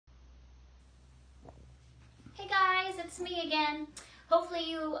it's me again. Hopefully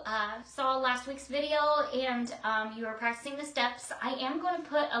you saw last week's video and you are practicing the steps. I am going to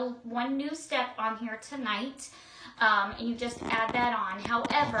put one new step on here tonight, and you just add that on.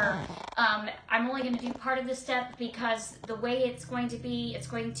 However, I'm only going to do part of the step because the way it's going to be,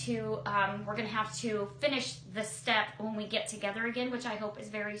 we're going to have to finish the step when we get together again, which I hope is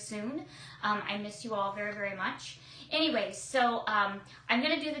very soon. I miss you all very, very much. Anyway, so I'm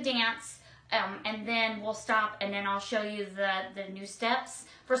going to do the dance. And then we'll stop, and then I'll show you the new steps.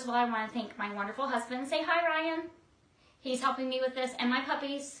 First of all, I want to thank my wonderful husband. Say hi, Ryan. He's helping me with this. And my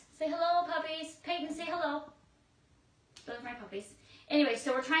puppies. Say hello, puppies. Peyton, say hello. Those are my puppies. Anyway,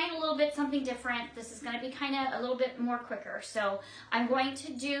 so we're trying a little bit something different. This is going to be kind of a little bit more quicker. So I'm going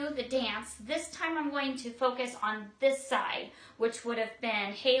to do the dance. This time I'm going to focus on this side, which would have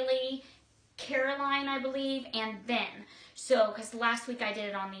been Haley, Caroline, I believe, and Ben. So, because last week I did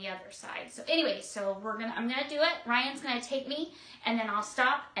it on the other side. So anyway, so I'm gonna do it. Ryan's gonna take me, and then I'll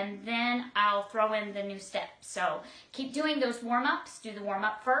stop, and then I'll throw in the new step. So keep doing those warm-ups. Do the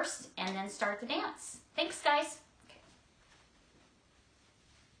warm-up first, and then start the dance. Thanks, guys.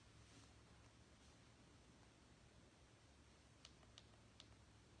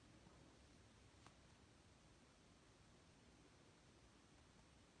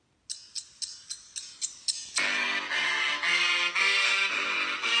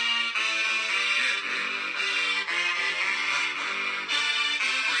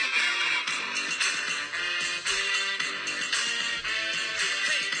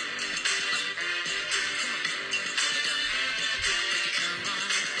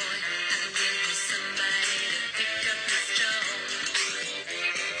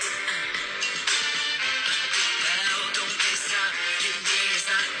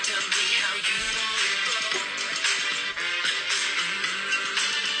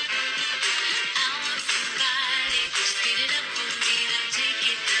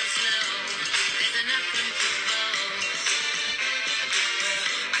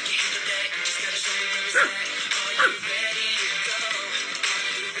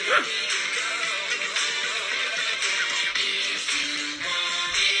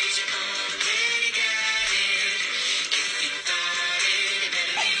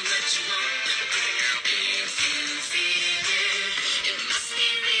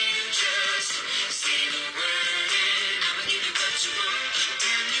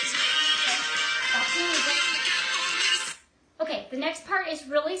 Okay, the next part is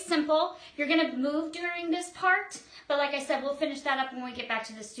really simple. You're going to move during this part, but like I said, we'll finish that up when we get back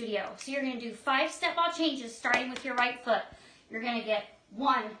to the studio. So you're going to do 5 step ball changes starting with your right foot. You're going to get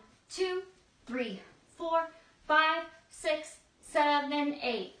 1, 2, 3, 4, 5, 6, 7,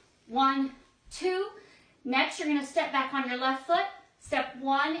 8. 1, 2. Next, you're going to step back on your left foot, step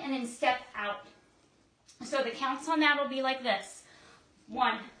 1, and then step out. So the counts on that will be like this.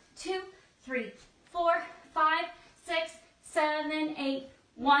 1, 2, 3, 4, 5, 6, 7, 8,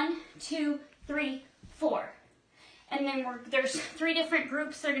 1, 2, 3, 4. And then there's 3 different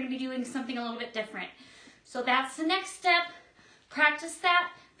groups that are going to be doing something a little bit different. So that's the next step. Practice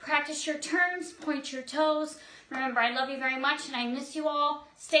that. Practice your turns. Point your toes. Remember, I love you very much and I miss you all.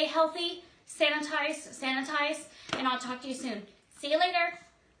 Stay healthy. Sanitize. And I'll talk to you soon. See you later.